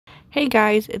Hey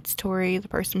guys, it's Tori, the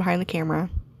person behind the camera.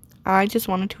 I just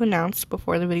wanted to announce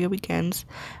before the video begins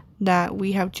that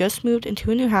we have just moved into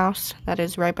a new house that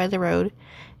is right by the road.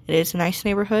 It is a nice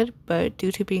neighborhood, but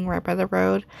due to being right by the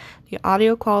road, the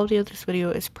audio quality of this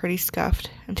video is pretty scuffed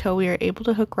until we are able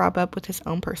to hook Rob up with his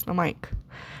own personal mic.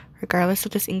 Regardless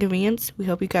of this inconvenience, we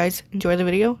hope you guys enjoy the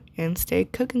video and stay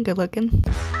cooking good looking.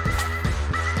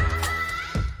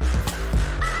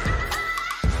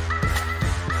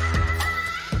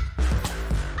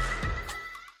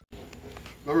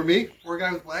 Remember me? Poor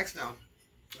guy with Blackstone.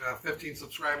 15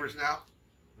 subscribers now.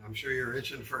 I'm sure you're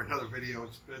itching for another video.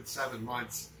 It's been 7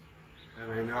 months, and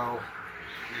I know,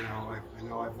 I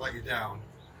know I've let you down.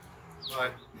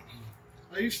 But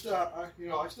I used to, I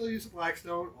still use the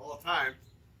Blackstone all the time.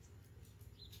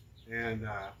 And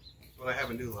but I have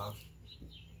a new love.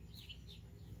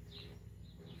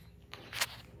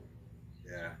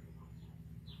 Yeah.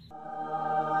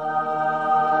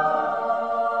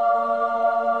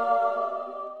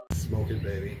 Smoking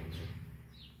baby.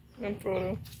 I'm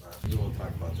Frodo. We won't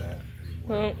talk about that anymore.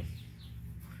 Well,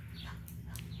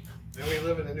 Then we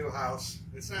live in a new house.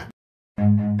 It's not.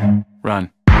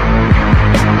 Run.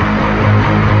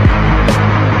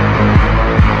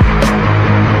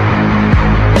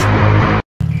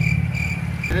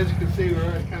 And as you can see,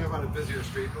 we're kind of on a busier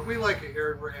street, but we like it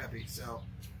here and we're happy. So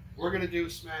we're gonna do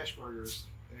smash burgers,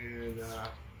 and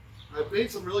I've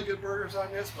made some really good burgers on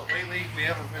this, but lately we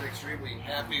haven't been extremely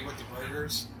happy with the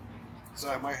burgers. So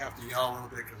I might have to yell a little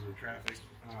bit because of the traffic.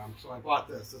 So I bought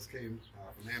this. This came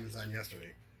from Amazon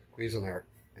yesterday, Cuisinart,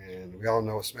 and we all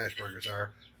know what smash burgers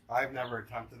are. I've never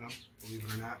attempted them, believe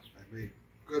it or not. I've made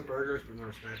good burgers, but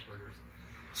never smash burgers.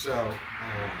 So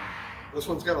this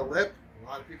one's got a lip. A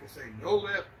lot of people say no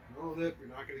lip, you're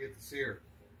not going to get the sear.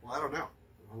 Well, I don't know.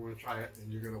 I'm going to try it,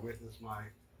 and you're going to witness my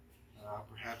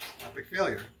perhaps epic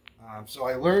failure. So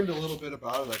I learned a little bit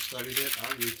about it. I studied it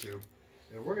on YouTube.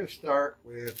 And we're going to start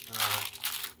with,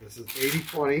 this is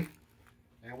 80-20.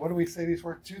 And what do we say these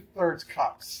were? 2/3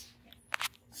 cups.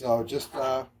 So just,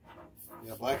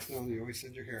 Blackstone, you always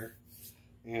send your hair.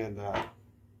 And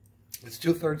it's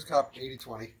 2/3 cup,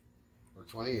 80-20, or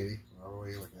 20-80, however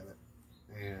way you look at it.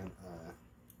 And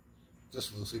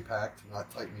just loosely packed,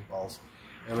 not tight meatballs.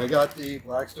 And I got the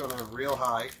Blackstone on real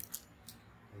high.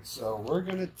 And so we're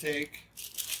going to take a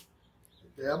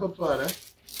dab of butter.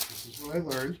 This is what I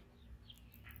learned.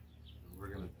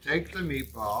 We're going to take the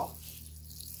meatball,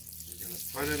 we're going to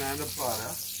put it on the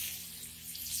butter,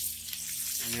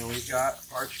 and then we got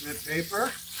parchment paper,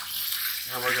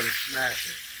 and we're going to smash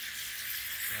it.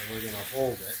 And we're going to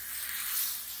hold it.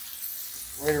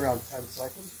 Wait around 10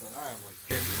 seconds, but I am like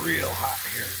getting real hot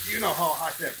here. You know how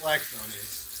hot that Blackstone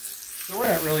is. So we're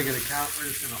not really going to count,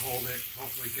 we're just going to hold it,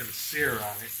 hopefully get a sear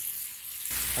on it.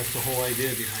 That's the whole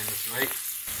idea behind this, right?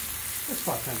 Just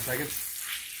about 10 seconds.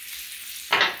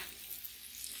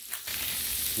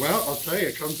 Well, I'll tell you,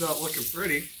 it comes out looking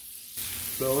pretty.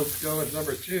 So let's go with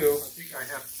number 2. I think I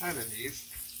have 10 of these.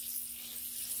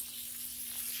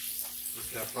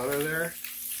 Put that butter there.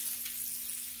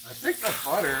 I think the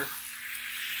butter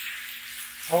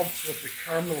helps with the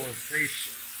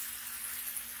caramelization.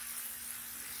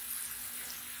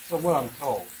 From what I'm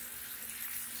told.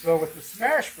 So with the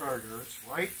smash burgers,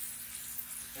 right,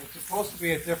 it's supposed to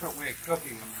be a different way of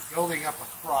cooking them. You're building up a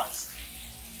crust.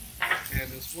 And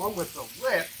this one with the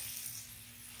lip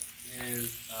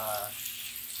is,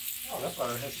 oh, that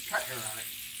butter has a cut here on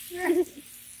it.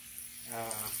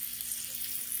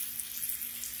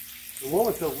 The one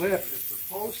with the lip is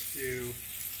supposed to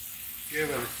give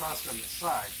it a crust on the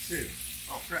side, too.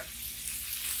 Oh, crap.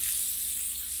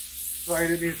 Sorry, I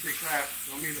didn't mean to say crap.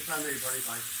 Don't mean to offend anybody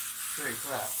by saying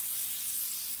crap.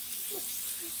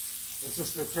 It's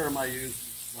just a term I use,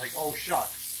 like, oh,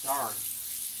 shucks, darn,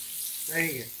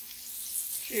 dang it.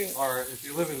 shoot. Or if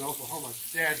you live in Oklahoma,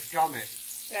 dadgummit.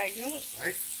 Dadgummit?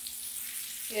 Right?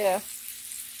 Yeah.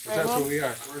 Right, that's where we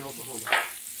are. We're in Oklahoma.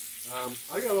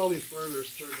 I got all these burners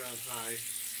turned on high,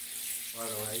 by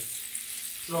the way.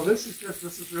 So this is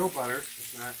real butter.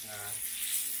 It's not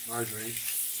margarine.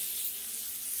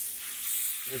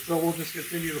 And so we'll just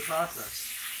continue the process.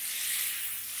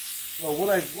 So what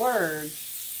I've learned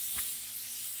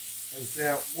is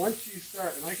that once you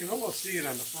start, and I can almost see it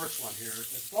on the first one here,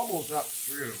 it bubbles up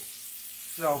through.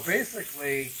 So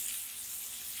basically,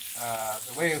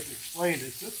 the way it's explained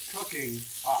is just cooking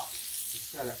up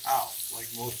instead of out, like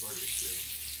most burgers do.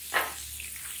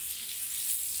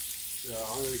 So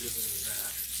I'm going to get rid of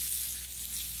that.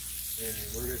 And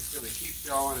we're just going to keep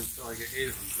going until I get 8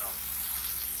 of them done.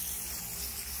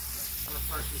 Another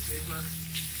parchment paper.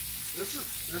 This is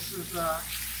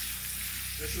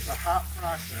a hot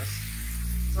process.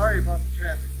 Sorry about the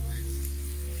traffic noise.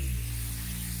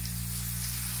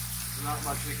 Not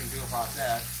much we can do about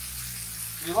that.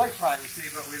 We like privacy,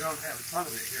 but we don't have a ton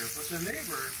of it here. But the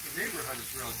neighborhood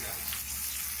is real good.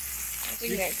 I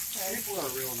think next time. People are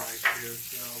real nice here,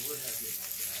 so we're happy about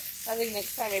that. I think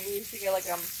next time maybe we should get like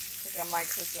a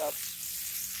mic hookup.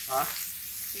 Huh?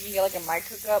 You can get like a mic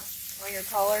hookup on your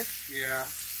collar. Yeah.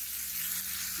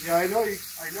 Yeah, I know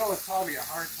it's probably a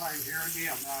hard time hearing me.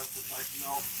 I'm not a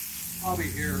professional. Probably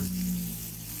hear,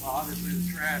 well, obviously the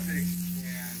traffic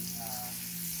and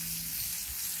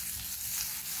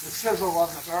the sizzle of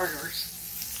the burgers.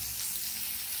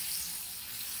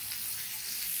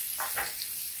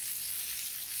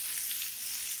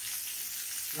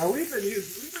 Now we've been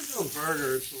doing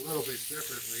burgers a little bit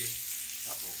differently.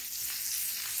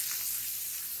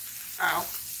 Ow.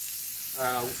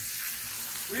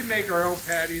 We make our own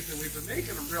patties, and we've been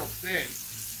making them real thin.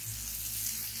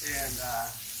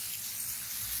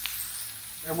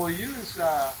 And we'll use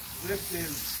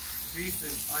Lipton's beef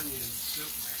and onion soup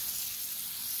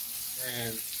mix,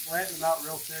 and flatten them out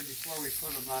real thin before we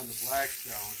put them on the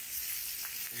Blackstone.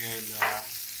 And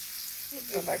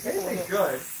they've been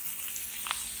good.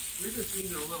 We just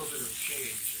needed a little bit of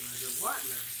change, and I've been wanting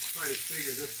to try to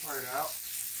figure this part out.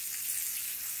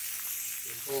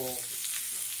 This whole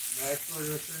smash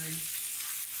burger thing.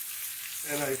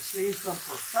 And I've seen some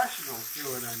professionals do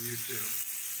it on YouTube.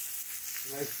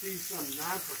 And I've seen some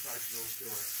non-professionals do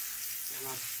it. And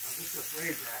I'm just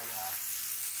afraid that,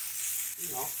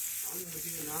 I'm going to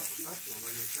be a non-professional. I'm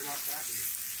going to turn out crappy.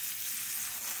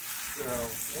 So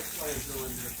that's why I'm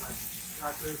doing this. I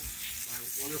got this. My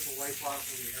wonderful wife bought it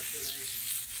for me yesterday.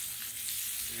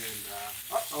 And,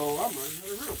 I'm running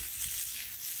out of room.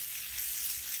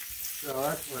 So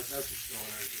that's what's going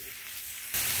on here.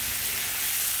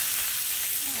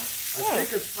 I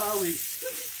think it's probably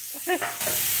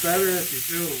better if you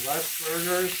do less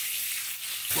burgers.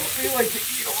 Well, we like to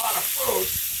eat a lot of food.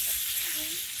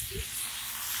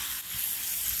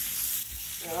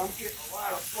 And I'm getting a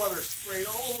lot of butter sprayed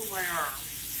all over my arm.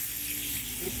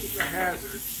 This is a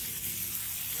hazard.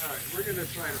 Alright, we're going to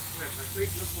try to flip. I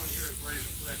think this one here is ready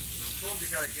to flip. So I'm told you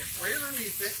got to get right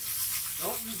underneath it.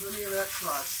 Don't use any of that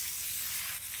crust.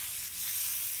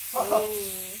 Oh, look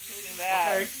at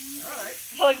that. Okay, alright.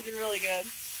 That looks really good.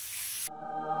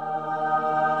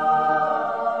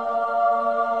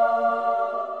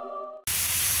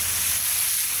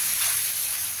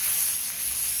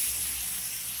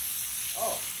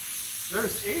 Oh,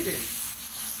 there's Aiden.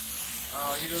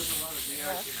 Oh, he doesn't want to be on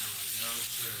camera. No,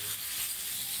 sir.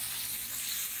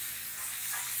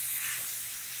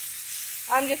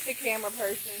 I'm just a camera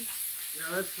person. Yeah,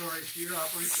 that's right. She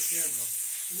operates the camera.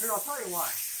 And then I'll tell you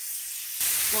why.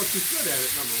 Well, she's good at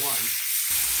it, number one.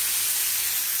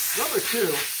 Number two,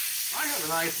 I have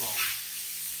an iPhone.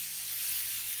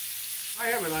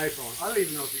 I don't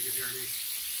even know if you can hear me.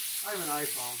 I have an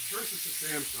iPhone. First, it's a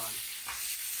Samsung.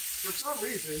 For some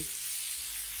reason,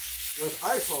 with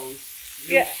iPhones,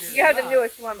 You have the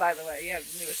newest one, by the way. You have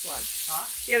the newest one. Huh?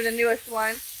 You have the newest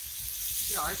one?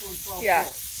 Yeah, iPhone 12 Yeah.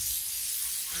 Pro.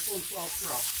 iPhone 12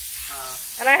 Pro.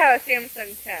 And I have a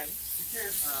Samsung 10. You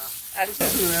can't, That's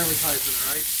this isn't an advertisement,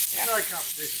 alright? Yeah. It's not a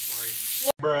competition for you.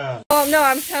 Well, no,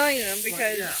 I'm telling them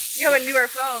because yeah. you have a newer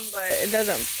phone, but it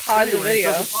doesn't pause the Anyway, video.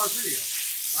 It doesn't pause video.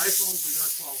 iPhones do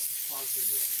not pause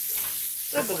video.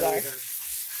 So bizarre.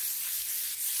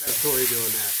 That's Tori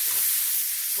doing that. So.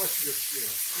 Plus, she just, she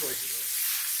likes to do it.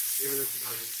 Even if she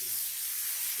doesn't,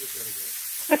 she's gonna do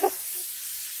it.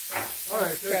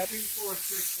 Alright, 13, 4,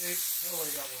 6, 8. Oh, I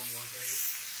got one more thing.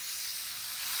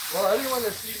 Well, anyone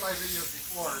that's seen my videos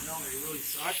before know they really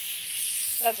suck.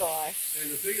 That's a lie. And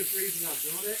the biggest reason I'm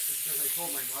doing it is because I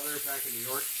told my mother back in New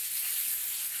York,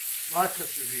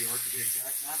 Rochester, New York to be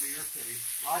exact, not New York City.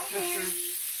 Rochester,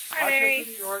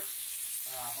 New York,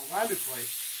 a landed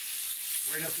place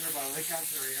right up there by Lake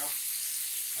Ontario.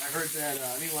 I heard that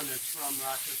anyone that's from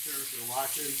Rochester, if you're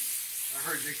watching, I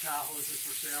heard Nick Tahoe is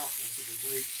for sale. That's a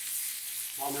complete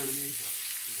bummer to me, but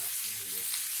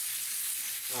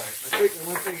Alright, I think the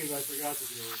one thing is I forgot to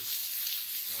do is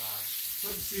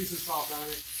put the season salt on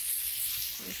it.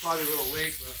 It's probably a little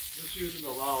late, but just using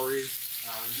the Lowry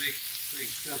to make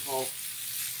things simple.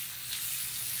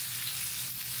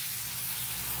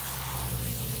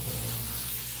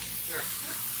 There.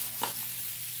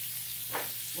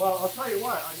 Well, I'll tell you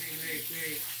what. I mean,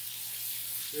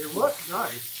 they look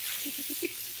nice.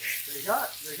 they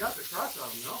got the crust on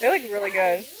them, no? They look really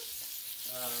good.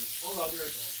 Hold on, there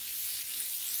it goes.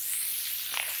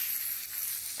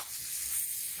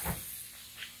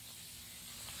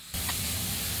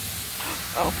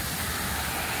 Oh.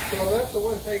 So that's the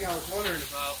one thing I was wondering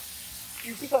about.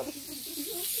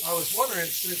 I was wondering,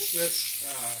 since this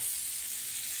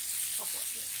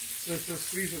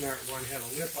Cuisinart one had a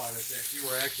lip on it, that you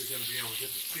were actually going to be able to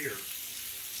get the sear.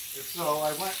 And so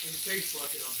I went on Facebook,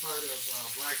 and I'm part of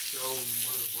Blackstone,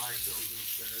 one of the Blackstone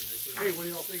groups there, and I said, hey, what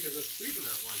do y'all think of this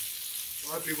Cuisinart one? A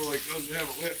lot of people are like, doesn't have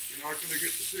a lip, you're not going to get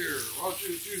the sear. Why don't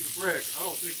you just use the brick? I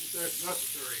don't think that that's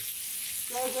necessary.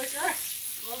 So I was like,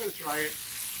 I'm going to try it.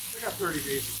 I got 30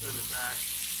 days to send it back.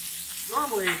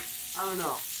 Normally, I don't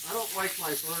know. I don't like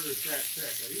my burners that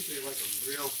thick. I usually like them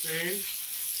real thin.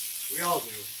 We all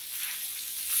do.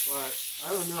 But,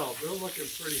 I don't know. They're looking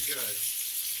pretty good.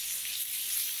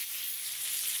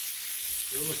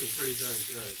 They're looking pretty darn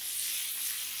good.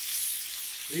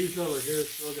 These over here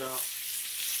still got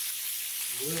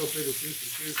a little bit of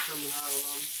juice coming out of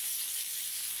them.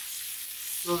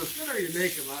 So the thinner you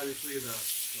make them, obviously, the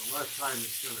less time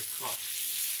it's going to cook.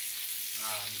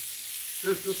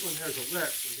 Since this one has a lip,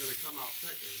 they're going to come out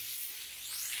thicker.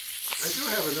 I do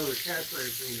have another cast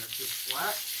iron thing that's just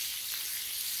flat.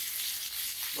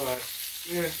 But,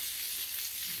 yeah,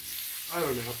 I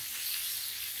don't know.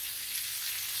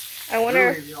 I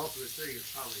wonder. Really, the ultimate thing is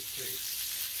how they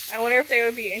taste. I wonder if they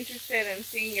would be interested in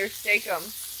seeing your steak-em.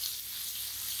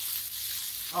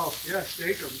 Oh, yeah,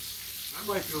 steak-ems. I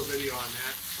might do a video on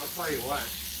that. I'll tell you what.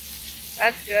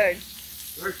 That's good.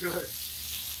 They're good.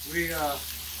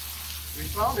 We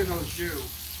found an au jus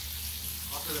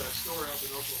up at a store up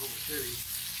in Oklahoma City.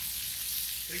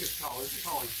 I think it's called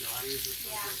Johnny's or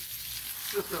something. Yeah.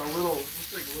 Just a little,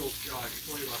 looks like a little jug. It's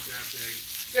only about that big.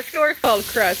 The store's called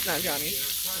Crust, not Johnny's. Yeah,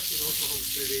 Crust in Oklahoma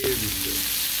City. And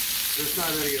there's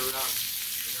not any around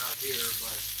here,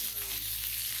 but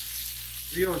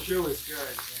the au jus is good.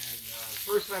 And the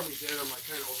first time we did them, I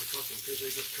kind of overcooked them because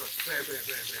they just cooked bam, bam,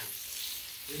 bam, bam.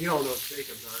 And you all know what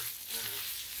steak-ems are.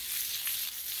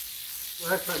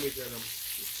 Last time we did them,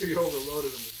 we overloaded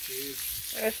them with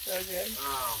cheese. That's so good.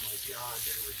 Oh my god,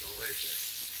 they were delicious.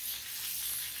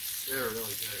 They were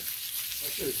really good.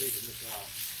 I should have taken this out.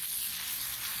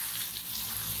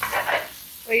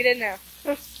 Well, you did now.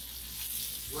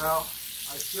 Well,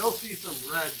 I still see some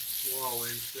red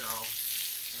flowing, so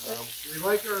we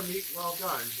like our meat well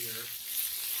done here.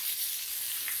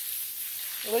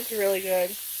 It looks really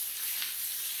good.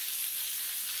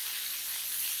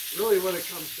 Really what it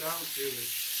comes down to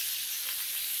is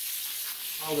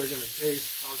how they're going to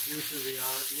taste, how juicy they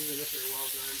are, even if they're well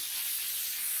done.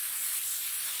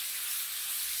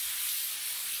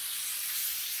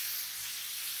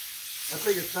 I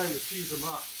think it's time to season them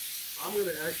up. I'm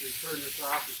going to actually turn this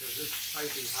off because it's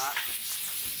piping hot.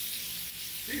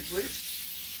 Cheese, please.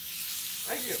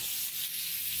 Thank you.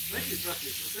 Thank you,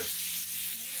 trusty sister.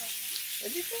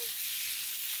 What'd you say?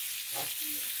 Huh?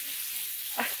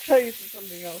 I thought you said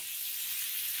something else.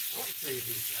 I wouldn't say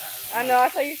anything bad. I know,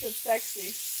 I thought you said sexy.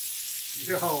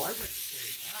 No, I wouldn't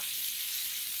say that.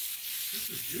 This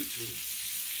is YouTube.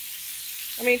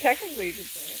 I mean, technically you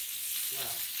could say it. Yeah.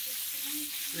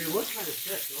 They look kind of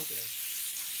thick, don't they?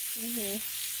 Mm-hmm.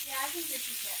 Yeah, I think they're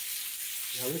too thick.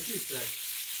 Yeah, they're too thick.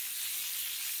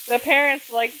 The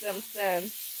parents like them thin.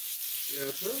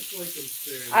 Yeah, parents like them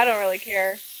thin. I don't really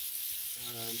care.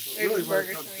 But They're really just what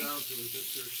it burgers comes to me. down to is if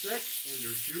they're thick and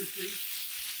they're juicy,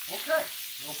 okay,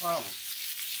 no problem.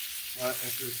 But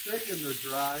if they're thick and they're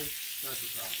dry, that's a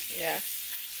problem. Yeah.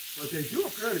 But they do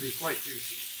appear to be quite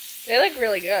juicy. They look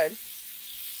really good.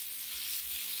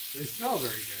 They smell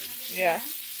very good. Yeah.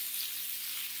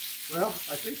 Well,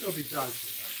 I think they'll be done for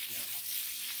that. Yeah.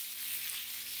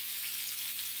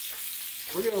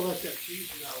 We're going to let that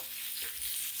cheese melt.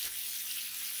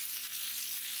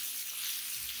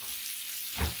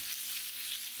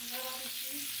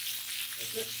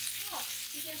 That's it. Oh,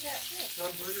 you did that too.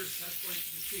 Some burgers, that's what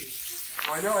you cheese.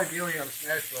 Well, I know ideally on a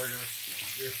smash burger,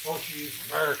 you're supposed to use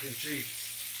American cheese.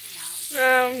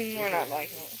 We're not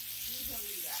like that.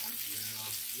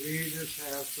 We just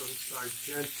have some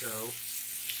Sargento.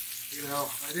 You know,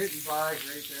 I didn't buy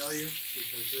Great Value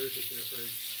because there's a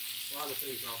difference. A lot of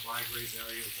things I'll buy Great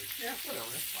Value. It's like, yeah,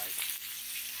 whatever, that's fine.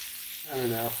 I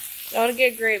don't know. Don't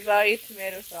get Great Value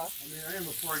tomato sauce. I mean, I am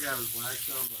a poor guy with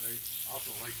Blackstone, but I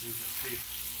also like things that taste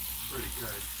pretty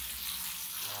good.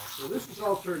 So this is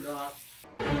all turned off.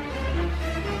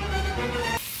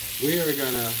 We are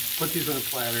going to put these on a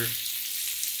platter.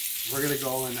 We're going to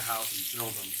go in the house and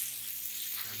build them.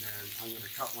 And then I'm going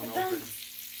to cut one open.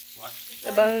 What?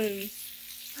 The bun.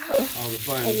 Oh, the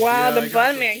bun. Wow, Yeah, the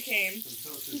bun man came.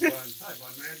 Some toasted buns. Hi,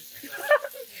 bun man.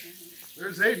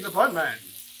 There's Aiden, the bun man.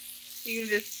 You can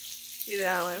just see the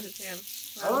outline of his hand.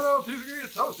 I don't know if he's going to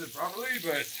get toasted properly,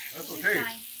 but that's okay.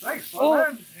 Fine. Thanks, Oh.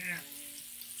 bun man.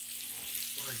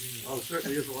 Oh,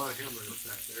 certainly is a lot of hamburger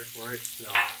fat there for it. So,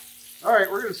 all right,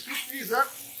 we're gonna scoop these up.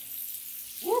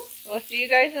 Whoop. We'll see you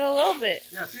guys in a little bit.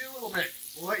 Yeah, see you in a little bit.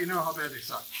 We'll let you know how bad they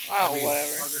suck. Oh,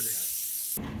 whatever. How good they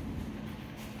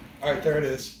are. All right, there it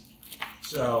is.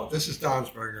 So this is Dawn's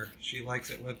burger. She likes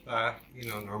it with,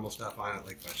 normal stuff on it,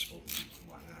 like vegetables and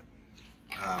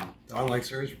whatnot. Dawn likes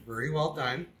hers very well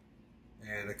done,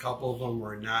 and a couple of them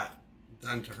were not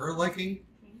done to her liking.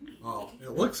 Well,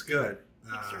 it looks good.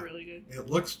 It's really good. It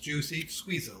looks juicy.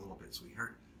 Squeeze it a little bit,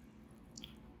 sweetheart.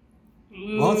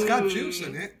 Well, it's got juice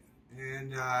in it,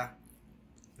 and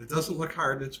it doesn't look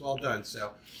hard. It's well done.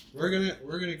 So we're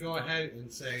gonna go ahead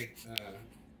and say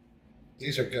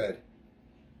these are good,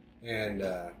 and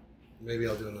maybe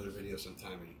I'll do another video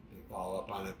sometime and follow up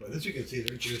on it. But as you can see,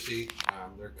 they're juicy.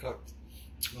 They're cooked.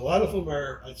 A lot of them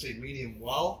are, I'd say, medium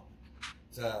well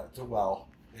to well,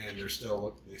 and they still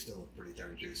look pretty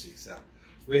darn juicy. So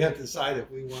we have to decide if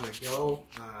we want to go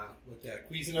with that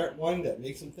Cuisinart one that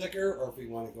makes them thicker, or if we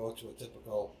want to go to a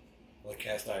typical like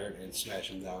cast iron and smash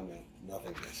them down to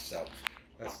nothingness. So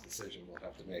that's the decision we'll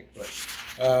have to make.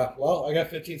 But well, I got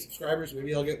 15 subscribers.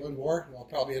 Maybe I'll get one more, and I'll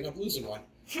probably end up losing one.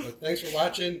 But thanks for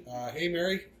watching. Hey,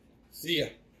 Mary. See ya.